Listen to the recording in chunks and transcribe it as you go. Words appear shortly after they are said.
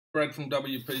Brad from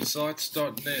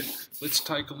wpsites.net. Let's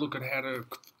take a look at how to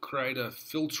create a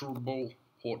filterable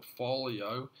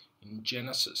portfolio in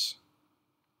Genesis.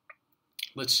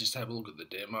 Let's just have a look at the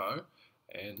demo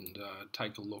and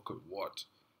take a look at what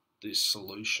this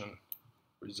solution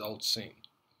results in.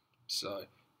 So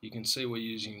you can see we're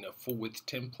using a full width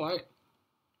template.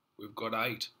 We've got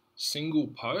 8 single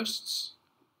posts.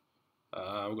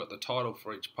 We've got the title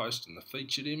for each post and the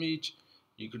featured image.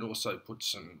 You can also put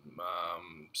some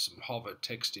hover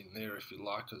text in there if you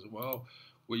like as well.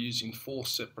 We're using 4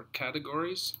 separate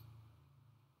categories.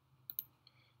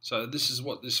 So this is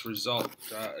what this result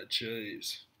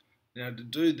achieves. Now to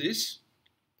do this,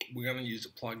 we're going to use a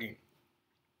plugin.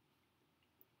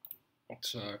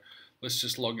 So let's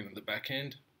just log into the back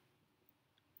end.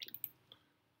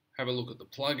 Have a look at the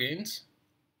plugins.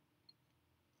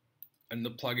 And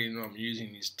the plugin I'm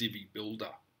using is Divi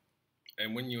Builder.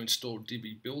 And when you install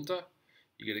Divi Builder,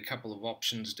 you get a couple of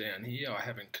options down here. I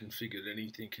haven't configured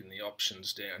anything in the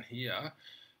options down here.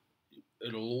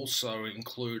 It'll also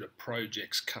include a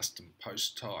project's custom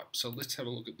post type. So let's have a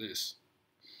look at this.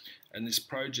 And this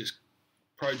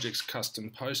project's custom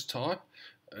post type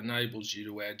enables you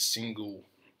to add single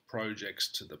projects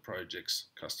to the project's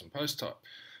custom post type.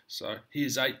 So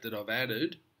here's 8 that I've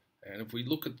added. And if we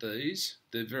look at these,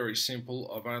 they're very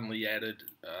simple. I've only added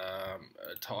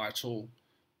a title,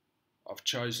 I've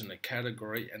chosen a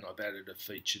category, and I've added a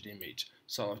featured image.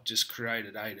 So I've just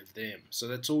created 8 of them. So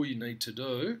that's all you need to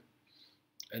do.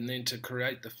 And then to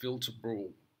create the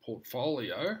filterable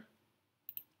portfolio,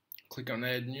 click on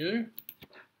Add New.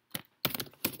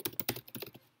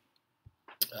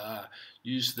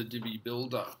 Use the Divi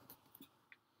Builder.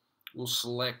 We'll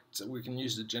select, we can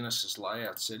use the Genesis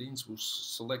layout settings. We'll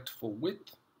select full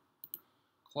width,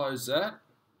 close that.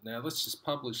 Now let's just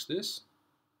publish this.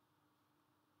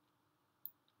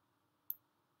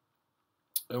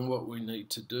 And what we need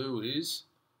to do is,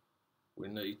 we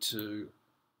need to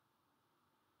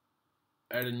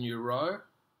add a new row,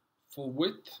 full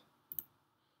width.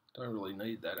 Don't really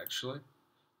need that actually.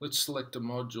 Let's select the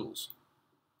modules.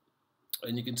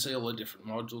 And you can see all the different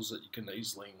modules that you can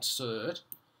easily insert.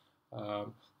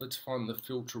 Let's find the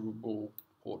filterable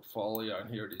portfolio,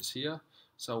 and here it is here.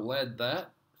 So we'll add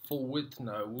that. Full width,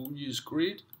 no, we'll use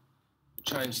grid.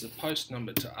 Change the post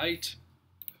number to 8.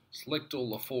 Select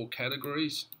all the 4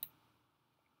 categories.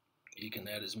 You can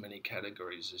add as many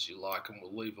categories as you like, and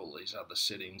we'll leave all these other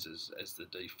settings as the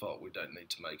default. We don't need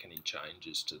to make any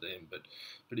changes to them, but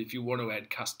if you want to add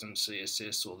custom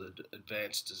CSS or the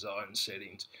advanced design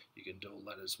settings, you can do all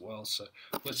that as well. So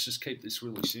let's just keep this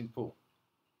really simple.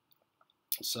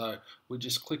 So we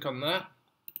just click on that,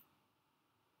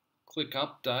 click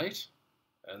update,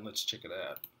 and let's check it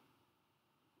out.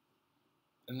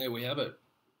 And there we have it.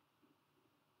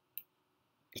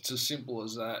 It's as simple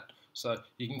as that. So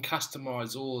you can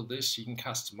customize all of this. You can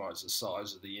customize the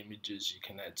size of the images. You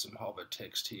can add some hover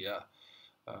text here.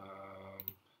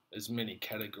 As many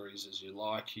categories as you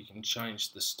like. You can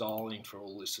change the styling for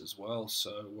all this as well.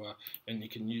 So and you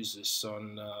can use this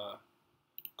on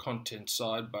content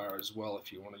sidebar as well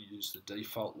if you want to use the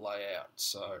default layout.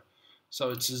 So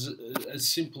it's as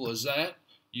simple as that,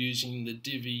 using the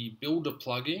Divi Builder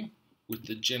plugin with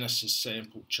the Genesis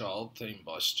sample child theme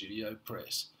by Studio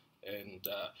Press. And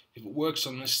if it works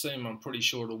on this theme, I'm pretty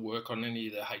sure it'll work on any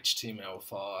of the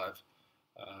HTML5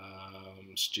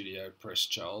 Studio Press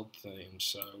child themes.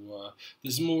 So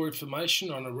there's more information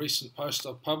on a recent post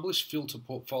I've published, Filter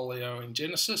Portfolio in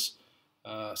Genesis.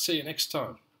 See you next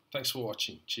time. Thanks for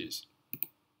watching. Cheers.